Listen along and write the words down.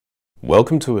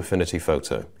Welcome to Affinity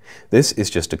Photo. This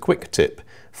is just a quick tip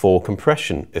for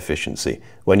compression efficiency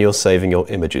when you're saving your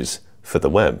images for the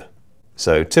web.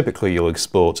 So typically you'll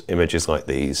export images like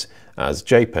these as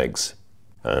JPEGs.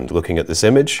 And looking at this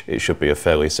image, it should be a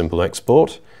fairly simple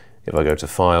export. If I go to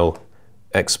File,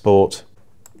 Export,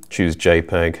 choose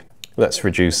JPEG, let's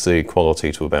reduce the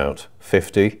quality to about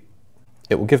 50.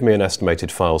 It will give me an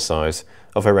estimated file size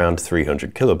of around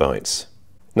 300 kilobytes.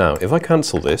 Now, if I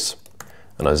cancel this,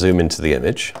 and I zoom into the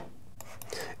image,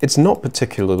 it's not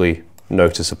particularly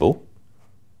noticeable,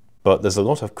 but there's a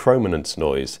lot of chrominance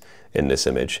noise in this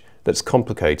image that's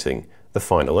complicating the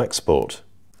final export.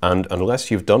 And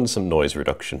unless you've done some noise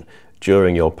reduction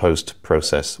during your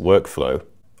post-process workflow,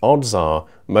 odds are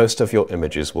most of your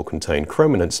images will contain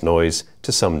chrominance noise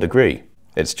to some degree.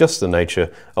 It's just the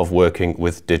nature of working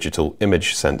with digital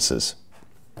image sensors.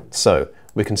 So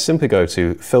we can simply go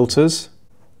to Filters,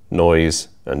 Noise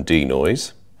and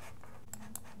Denoise.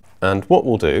 And what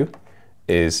we'll do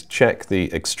is check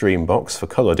the extreme box for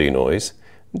color denoise,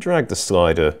 drag the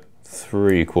slider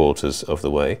 3/4 of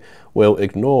the way. We'll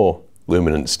ignore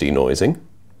luminance denoising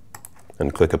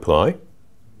and click Apply.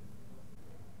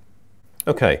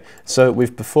 Okay, so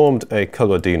we've performed a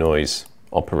color denoise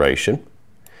operation.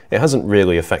 It hasn't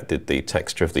really affected the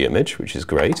texture of the image, which is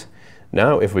great.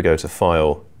 Now if we go to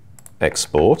File,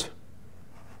 Export,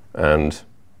 and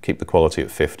keep the quality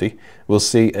at 50, we'll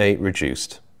see a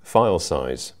reduced file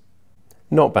size.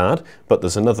 Not bad, but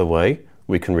there's another way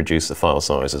we can reduce the file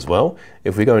size as well.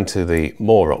 If we go into the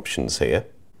More options here,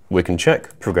 we can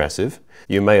check Progressive.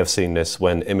 You may have seen this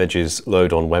when images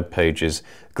load on web pages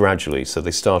gradually, so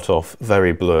they start off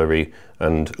very blurry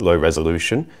and low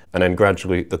resolution, and then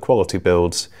gradually the quality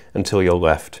builds until you're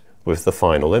left with the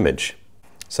final image.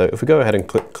 So if we go ahead and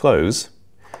click Close,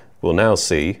 we'll now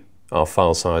see our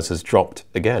file size has dropped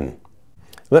again.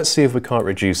 Let's see if we can't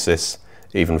reduce this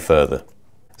even further.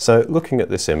 So looking at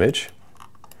this image,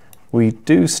 we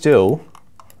do still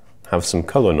have some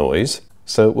color noise,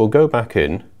 so we'll go back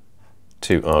in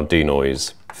to our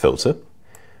denoise filter.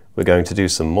 We're going to do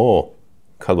some more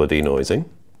color denoising.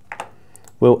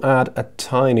 We'll add a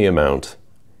tiny amount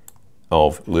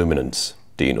of luminance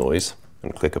denoise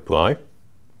and click Apply.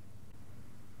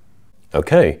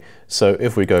 Okay, so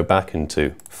if we go back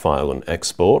into File and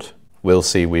Export, we'll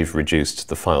see we've reduced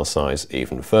the file size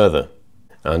even further.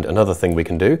 And another thing we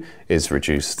can do is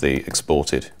reduce the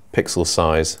exported pixel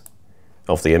size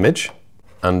of the image,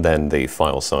 and then the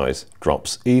file size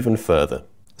drops even further.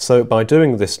 So by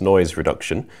doing this noise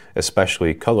reduction,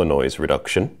 especially color noise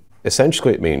reduction,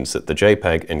 essentially it means that the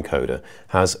JPEG encoder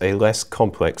has a less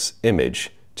complex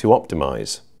image to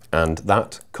optimize. And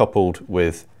that, coupled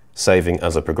with saving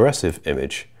as a progressive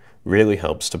image, really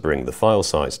helps to bring the file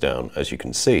size down, as you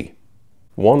can see.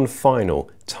 One final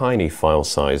tiny file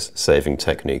size saving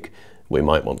technique we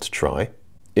might want to try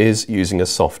is using a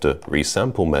softer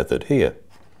resample method here.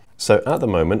 So at the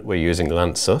moment we're using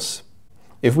Lanczos.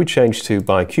 If we change to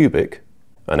bicubic,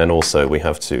 and then also we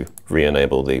have to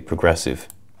re-enable the progressive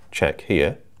check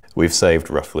here, we've saved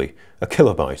roughly a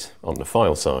kilobyte on the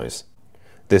file size.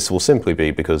 This will simply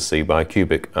be because the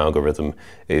bicubic algorithm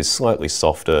is slightly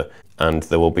softer and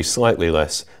there will be slightly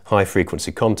less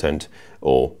high-frequency content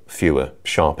or fewer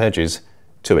sharp edges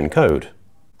to encode.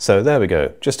 So there we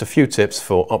go, just a few tips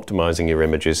for optimizing your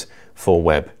images for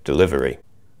web delivery.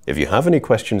 If you have any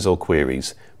questions or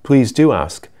queries, please do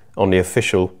ask on the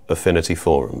official Affinity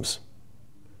forums.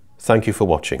 Thank you for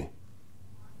watching.